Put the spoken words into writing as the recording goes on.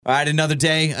All right, another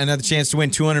day, another chance to win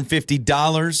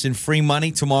 $250 in free money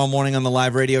tomorrow morning on the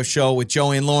live radio show with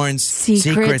Joey and Lauren's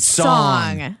Secret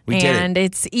Song. We did it. And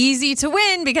it's easy to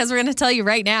win because we're going to tell you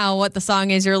right now what the song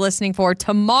is you're listening for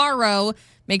tomorrow.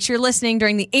 Make sure you're listening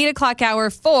during the 8 o'clock hour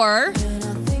for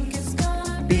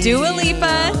Dua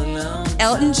Lipa,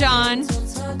 Elton John,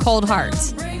 Cold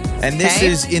Heart. And this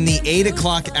is in the 8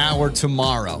 o'clock hour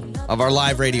tomorrow of our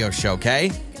live radio show,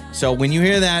 okay? So when you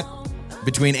hear that,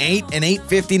 between 8 and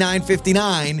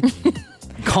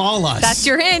 8:59, call us. That's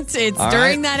your hint. It's All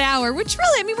during right. that hour, which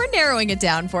really, we're narrowing it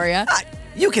down for you.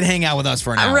 You can hang out with us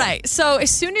for an hour. Right. So as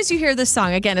soon as you hear this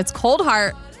song, again, it's Cold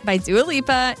Heart by Dua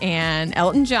Lipa and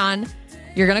Elton John.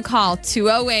 You're going to call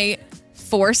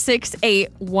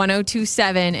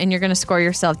 208-468-1027, and you're going to score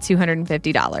yourself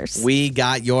 $250. We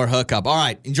got your hookup. All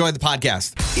right. Enjoy the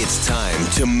podcast. It's time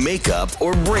to make up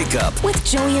or break up with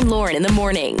Joey and Lauren in the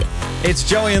morning. It's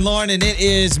Joey and Lauren, and it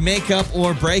is Make Up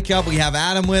or Break Up. We have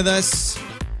Adam with us.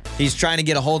 He's trying to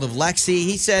get a hold of Lexi.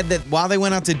 He said that while they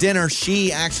went out to dinner,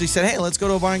 she actually said, hey, let's go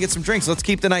to a bar and get some drinks. Let's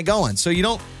keep the night going. So you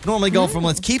don't normally go from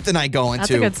let's keep the night going That's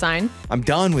to a good sign. I'm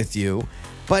done with you.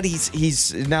 But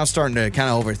he's now starting to kind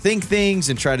of overthink things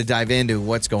and try to dive into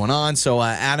what's going on. So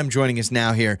Adam joining us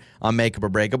now here on Make Up or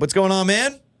Break Up. What's going on,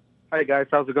 man? Hey, guys.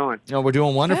 How's it going? Oh, we're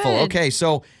doing wonderful. Good. Okay,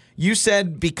 so you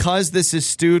said because this is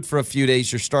stewed for a few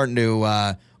days, you're starting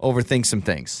to overthink some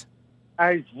things.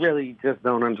 I really just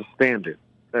don't understand it.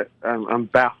 I'm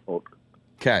baffled.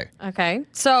 Okay. Okay.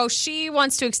 So she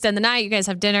wants to extend the night. You guys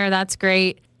have dinner. That's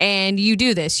great. And you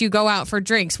do this. You go out for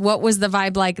drinks. What was the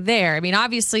vibe like there? I mean,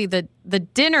 obviously the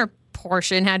dinner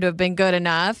portion had to have been good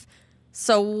enough.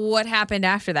 So what happened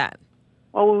after that?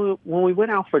 Well, when we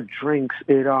went out for drinks,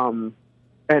 and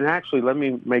actually, let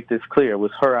me make this clear. It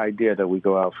was her idea that we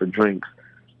go out for drinks.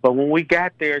 But when we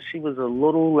got there, she was a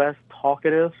little less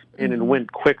talkative, and it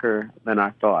went quicker than I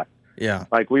thought. Yeah.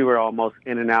 Like, we were almost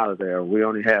in and out of there. We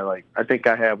only had,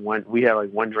 we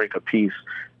had one drink apiece,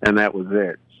 and that was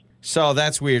it. So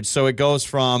that's weird. So it goes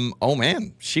from, oh,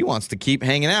 man, she wants to keep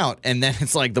hanging out. And then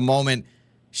it's like the moment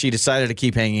she decided to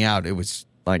keep hanging out, it was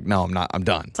like, no, I'm not. I'm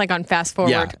done. It's like on fast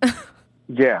forward. Yeah.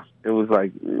 Yeah, it was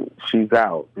like she's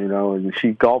out, and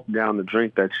she gulped down the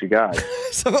drink that she got.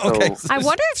 Okay. I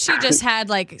wonder if she just had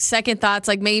like second thoughts,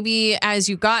 like maybe as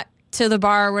you got to the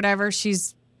bar or whatever,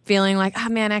 she's feeling like, oh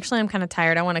man, actually I'm kind of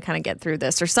tired. I want to kind of get through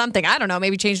this or something. I don't know.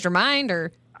 Maybe changed her mind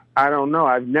or. I don't know.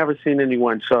 I've never seen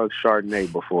anyone chug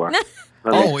Chardonnay before.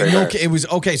 It was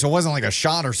okay. So it wasn't like a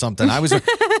shot or something. I was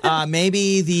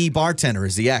maybe the bartender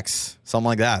is the ex, something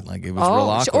like that. Like it was real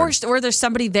awkward. Or there's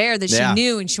somebody there that she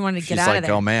knew and she wanted to get out of there. She's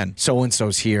like, oh man, so and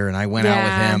so's here, and I went out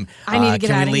with him. I need to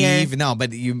get out of here. Can we leave? No, but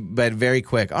very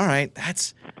quick. All right,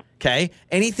 that's okay.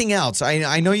 Anything else?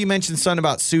 I know you mentioned something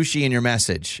about sushi in your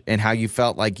message and how you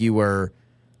felt like you were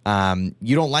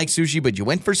you don't like sushi, but you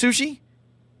went for sushi.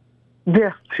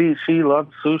 Yeah, she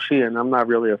loved sushi, and I'm not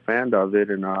really a fan of it.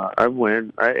 And I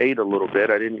ate a little bit.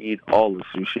 I didn't eat all the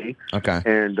sushi. Okay.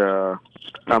 And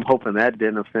I'm hoping that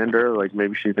didn't offend her. Like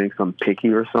maybe she thinks I'm picky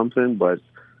or something. But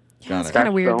it's kind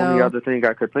of weird, the only other thing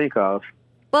I could think of.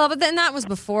 Well, but then that was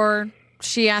before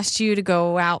she asked you to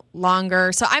go out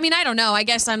longer. So I mean, I don't know. I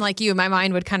guess I'm like you. My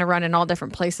mind would kind of run in all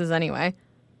different places anyway.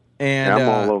 And I'm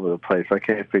all over the place. I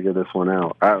can't figure this one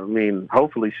out. I mean,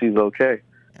 hopefully she's okay.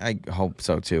 I hope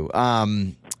so, too. How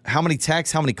many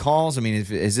texts, how many calls? I mean,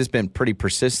 has this been pretty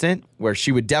persistent where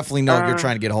she would definitely know if you're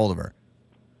trying to get a hold of her?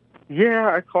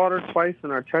 Yeah, I called her twice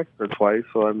and I texted her twice,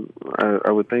 so I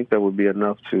would think that would be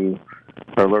enough to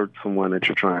alert someone that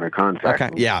you're trying to contact. Okay,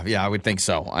 yeah, I would think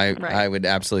so. I would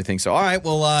absolutely think so. All right,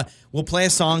 well, we'll play a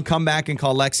song, come back and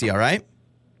call Lexi, all right?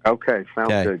 Okay, sounds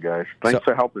good, guys. Thanks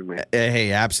for helping me.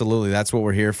 Hey, absolutely. That's what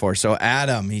we're here for. So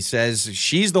Adam, he says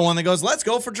she's the one that goes, let's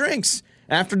go for drinks.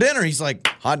 After dinner, he's like,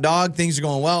 hot dog, things are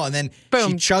going well. And then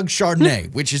she chugs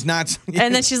Chardonnay, which is not.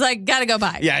 And then she's like, gotta go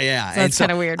by. Yeah. So that's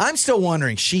kind of weird. I'm still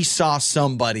wondering, she saw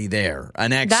somebody there,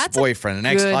 an ex-boyfriend, an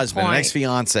ex-husband, an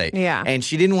ex-fiance. Yeah. And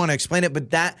she didn't want to explain it, but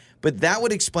that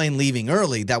would explain leaving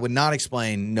early. That would not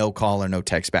explain no call or no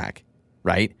text back,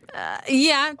 right? I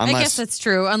guess that's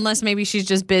true. Unless maybe she's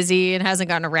just busy and hasn't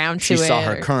gotten around to it. She saw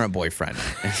her current boyfriend.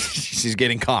 She's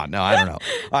getting caught. No, I don't know.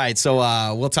 All right, so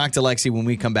we'll talk to Lexi when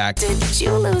we come back. Did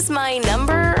you lose my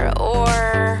number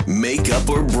or... Make Up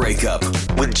or Break Up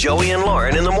with Joey and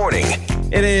Lauren in the morning.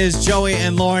 It is Joey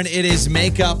and Lauren. It is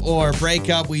Make Up or Break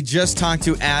Up. We just talked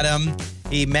to Adam.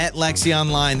 He met Lexi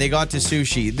online. They got to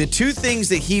sushi. The two things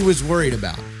that he was worried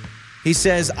about. He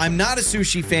says, I'm not a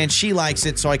sushi fan. She likes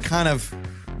it, so I kind of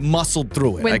muscled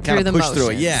through it. I kind of pushed through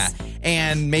it. Yeah.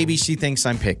 And maybe she thinks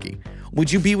I'm picky.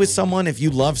 Would you be with someone if you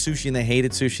love sushi and they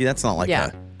hated sushi? That's not like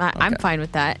a I'm fine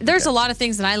with that. There's a lot of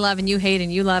things that I love and you hate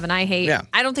and you love and I hate. Yeah.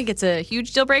 I don't think it's a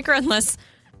huge deal breaker unless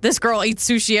this girl eats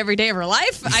sushi every day of her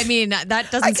life. I mean,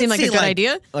 that doesn't seem like a good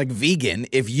idea. Like vegan,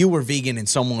 if you were vegan and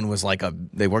someone was like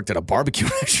they worked at a barbecue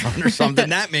restaurant or something,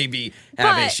 that maybe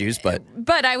have issues. But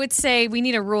I would say we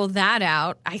need to rule that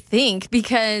out, I think,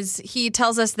 because he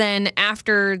tells us then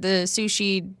after the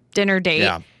sushi dinner date,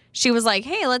 she was like,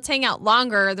 hey, let's hang out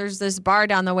longer. There's this bar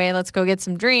down the way. Let's go get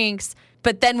some drinks.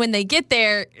 But then when they get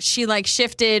there, she like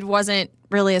shifted, wasn't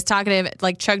really as talkative,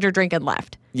 like chugged her drink and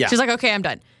left. Yeah. She's like, okay, I'm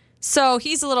done. So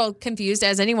he's a little confused,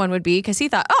 as anyone would be, because he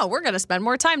thought, oh, we're going to spend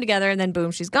more time together. And then boom,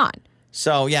 she's gone.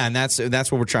 So, yeah, and that's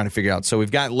what we're trying to figure out. So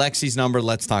we've got Lexi's number.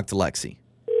 Let's talk to Lexi.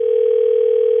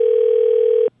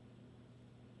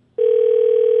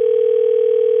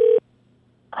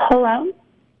 Hello?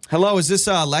 Hello, is this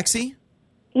Lexi?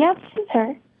 Yes, it's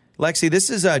her. Lexi, this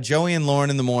is Joey and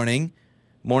Lauren in the morning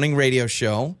radio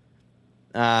show.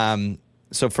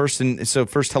 So first,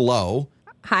 hello.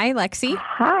 Hi, Lexi.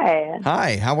 Hi.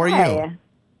 Hi, how are you?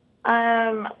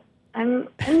 I'm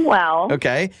well.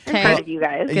 Okay. I'm proud of you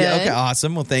guys. Yeah, okay,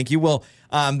 awesome. Well, thank you. Well,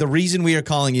 the reason we are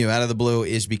calling you out of the blue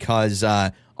is because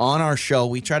on our show,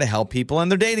 we try to help people in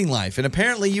their dating life. And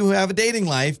apparently you have a dating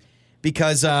life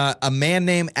because a man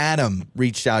named Adam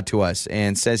reached out to us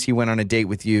and says he went on a date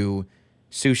with you,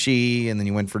 sushi, and then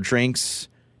you went for drinks.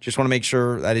 Just want to make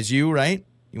sure that is you, right?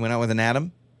 You went out with an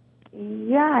Adam?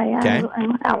 Yeah. Okay. I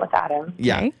went out with Adam.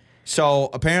 Yeah. Okay. So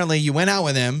apparently you went out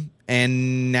with him,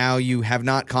 and now you have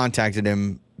not contacted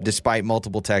him despite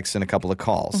multiple texts and a couple of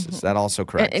calls. Is that also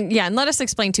correct? And let us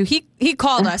explain, too. He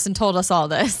called us and told us all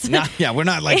this. We're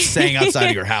not like staying outside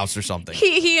of your house or something.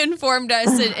 He informed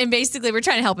us, and basically we're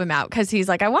trying to help him out because he's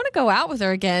like, I want to go out with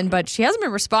her again, but she hasn't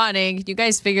been responding. You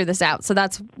guys figure this out. So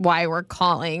that's why we're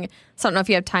calling. So I don't know if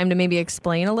you have time to maybe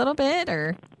explain a little bit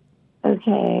or...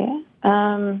 Okay.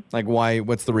 Like why?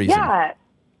 What's the reason? Yeah.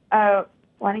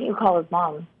 Why don't you call his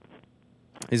mom?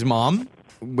 His mom?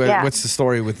 Yeah. What's the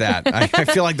story with that? I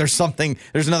feel like there's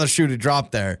another shoe to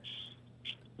drop there.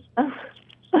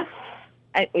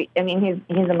 I mean,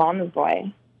 he's a mom's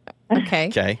boy. Okay.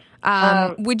 Okay.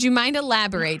 Would you mind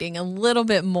elaborating a little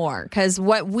bit more? Because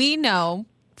what we know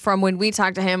from when we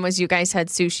talked to him was you guys had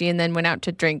sushi and then went out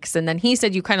to drinks, and then he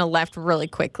said you kind of left really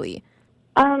quickly.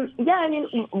 Yeah, I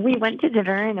mean, we went to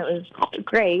dinner and it was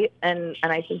great, and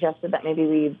I suggested that maybe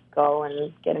we go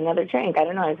and get another drink. I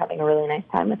don't know, I was having a really nice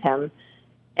time with him.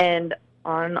 And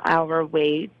on our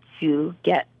way to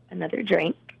get another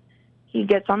drink, he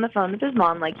gets on the phone with his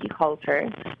mom, like he calls her,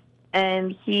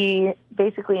 and he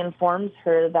basically informs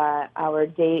her that our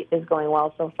date is going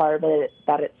well so far, but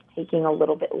that it's taking a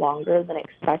little bit longer than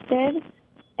expected,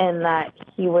 and that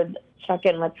he would check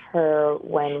in with her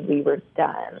when we were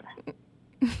done.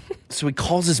 So he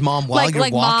calls his mom while you're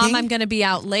like walking? Mom, I'm going to be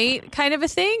out late kind of a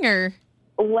thing, or?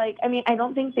 Like, I mean, I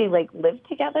don't think they, live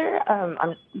together,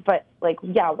 but,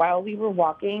 while we were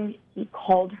walking, he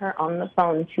called her on the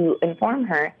phone to inform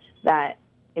her that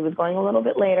it was going a little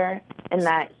bit later and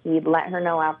that he'd let her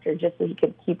know after just so he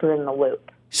could keep her in the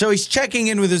loop. So he's checking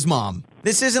in with his mom.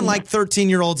 This isn't like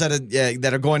 13-year-olds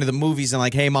that are going to the movies and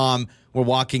like, hey, Mom, we're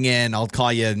walking in. I'll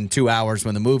call you in 2 hours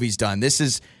when the movie's done. This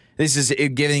is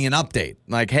giving an update.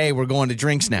 Like, hey, we're going to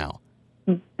drinks now.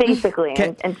 Basically.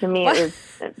 And to me, it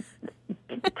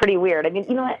was pretty weird. I mean,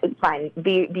 you know what? It's fine.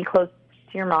 Be close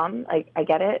to your mom. Like, I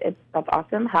get it. That's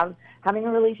awesome. Having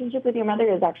a relationship with your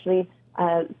mother is actually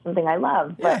something I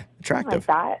love. Yeah, but attractive.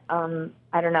 Like that,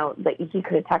 I don't know. Like, he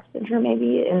could have texted her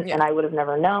maybe, and I would have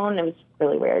never known. It was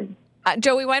really weird.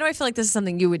 Joey, why do I feel like this is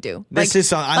something you would do?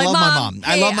 I love my mom.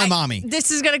 I love my mommy.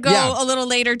 This is going to go a little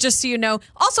later, just so you know.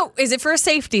 Also, is it for a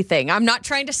safety thing? I'm not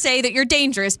trying to say that you're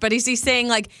dangerous, but is he saying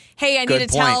like, hey, I need to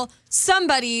tell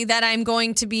somebody that I'm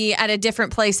going to be at a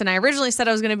different place than I originally said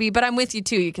I was going to be, but I'm with you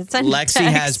too. You can send Lexi a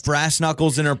text. has brass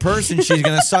knuckles in her purse and she's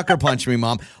going to sucker punch me,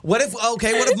 Mom. What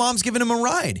if Mom's giving him a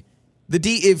ride?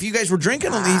 If you guys were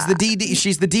drinking, he's the DD.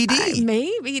 She's the DD.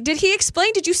 Maybe. Did he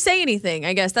explain? Did you say anything?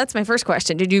 I guess that's my first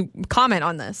question. Did you comment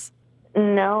on this?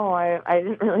 No, I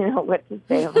didn't really know what to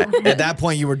say about it. At that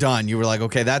point, you were done. You were like,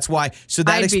 okay, that's why. So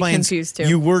that explains be confused too.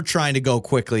 You were trying to go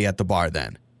quickly at the bar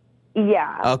then.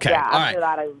 Yeah. Okay. Yeah, all after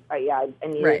right. that, I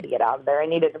needed to get out of there. I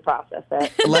needed to process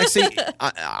it. Lexi,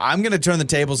 I'm going to turn the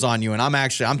tables on you, and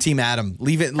I'm Team Adam.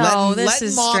 Leave it. This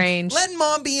is strange. Let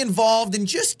Mom be involved and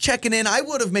just checking in. I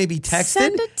would have maybe texted.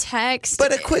 Send a text.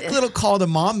 But a quick little call to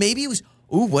Mom. Maybe it was,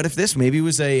 what if this? Maybe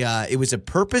it was a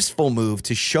purposeful move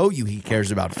to show you he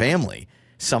cares about family.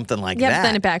 Something like that. But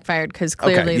then it backfired because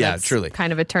clearly that's truly.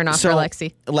 kind of a turnoff for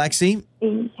Lexi.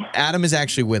 Lexi, Adam is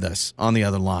actually with us on the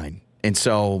other line. And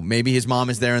so maybe his mom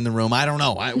is there in the room. I don't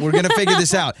know. We're going to figure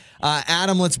this out.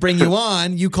 Adam, let's bring you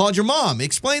on. You called your mom.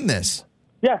 Explain this.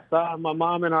 Yes, my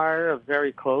mom and I are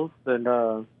very close,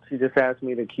 and she just asked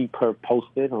me to keep her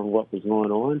posted on what was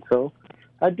going on. So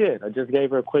I did. I just gave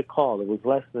her a quick call. It was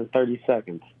less than 30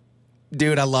 seconds.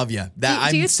 Dude, I love you. Do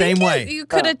I'm you the same think way. you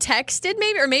could have texted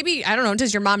maybe? Or maybe, I don't know,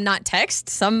 does your mom not text?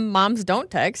 Some moms don't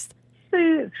text.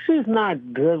 She's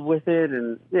not good with it,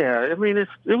 and I mean, it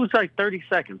was like 30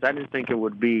 seconds. I didn't think it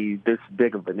would be this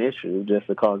big of an issue just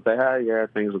to call and say, "Hi, yeah,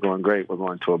 things are going great. We're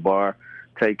going to a bar.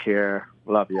 Take care.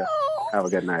 Love you. Have a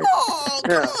good night." Oh,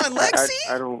 come on, Lexi.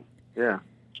 I don't. Yeah,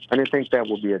 I didn't think that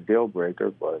would be a deal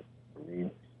breaker, but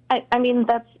I mean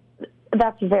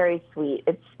that's very sweet.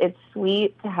 It's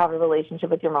sweet to have a relationship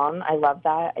with your mom. I love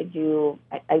that.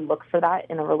 I look for that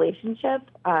in a relationship.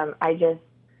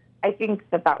 I think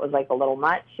that was like a little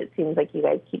much. It seems like you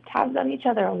guys keep tabs on each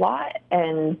other a lot,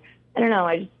 and I don't know.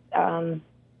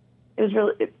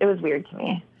 It was weird to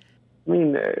me. I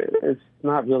mean, it's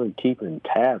not really keeping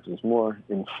tabs. It's more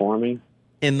informing.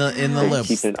 In the lips.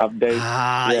 Keeping updates.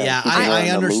 I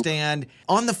understand.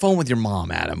 On the phone with your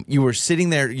mom, Adam, you were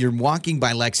sitting there, you're walking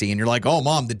by Lexi, and you're like, "Oh,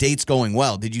 Mom, the date's going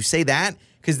well." Did you say that?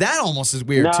 Because that almost is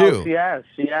weird, too. She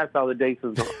asked how the date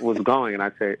was going, and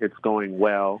I said, "It's going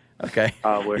well." Okay.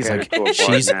 We're headed to a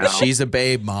bar now. She's a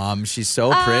babe, Mom. She's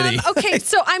so pretty. Okay,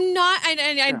 so I'm not,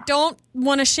 I don't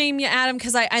want to shame you, Adam,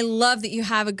 because I love that you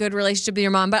have a good relationship with your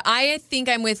mom, but I think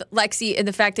I'm with Lexi in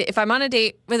the fact that if I'm on a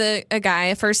date with a guy,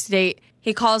 a first date,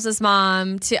 he calls his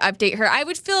mom to update her, I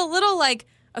would feel a little like,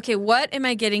 okay, what am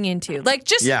I getting into? Like,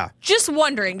 just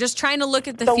wondering, just trying to look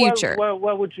at the future.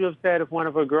 What would you have said if one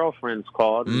of her girlfriends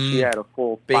called and she had a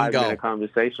full 5-minute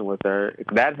conversation with her?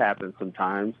 That happens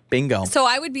sometimes. Bingo. So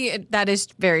that is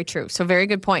very true. So very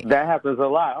good point. That happens a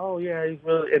lot. Oh, yeah, he's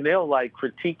really, and they'll like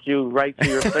critique you right to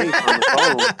your face on the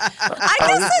phone. I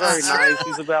guess that's true. Nice.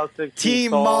 He's about 6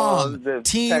 Team mom.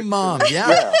 Team mom.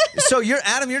 Yeah. So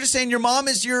Adam, you're just saying your mom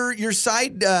is your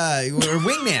side or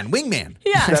wingman.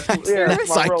 Yeah.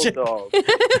 That's my road dog.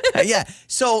 Yeah.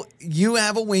 So you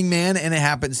have a wingman, and it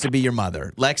happens to be your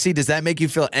mother. Lexi, does that make you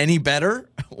feel any better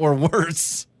or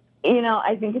worse?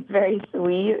 I think it's very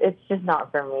sweet. It's just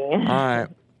not for me. All right.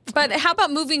 But how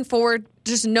about moving forward,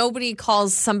 just nobody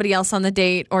calls somebody else on the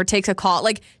date or takes a call,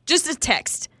 like just a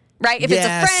text, right? If it's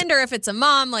a friend or if it's a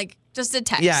mom, like just a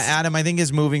text. Yeah, Adam, I think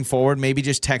is moving forward, maybe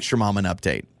just text your mom an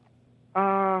update.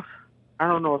 I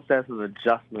don't know if that's an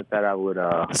adjustment that I would.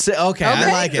 Okay,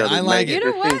 I like it. I like it.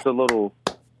 You know what? Seems a little.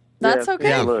 That's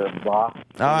okay. A little blah. All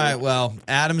right, well,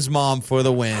 Adam's mom for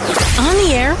the win. On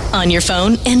the air, on your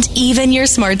phone, and even your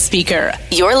smart speaker.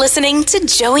 You're listening to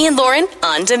Joey and Lauren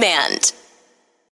on demand.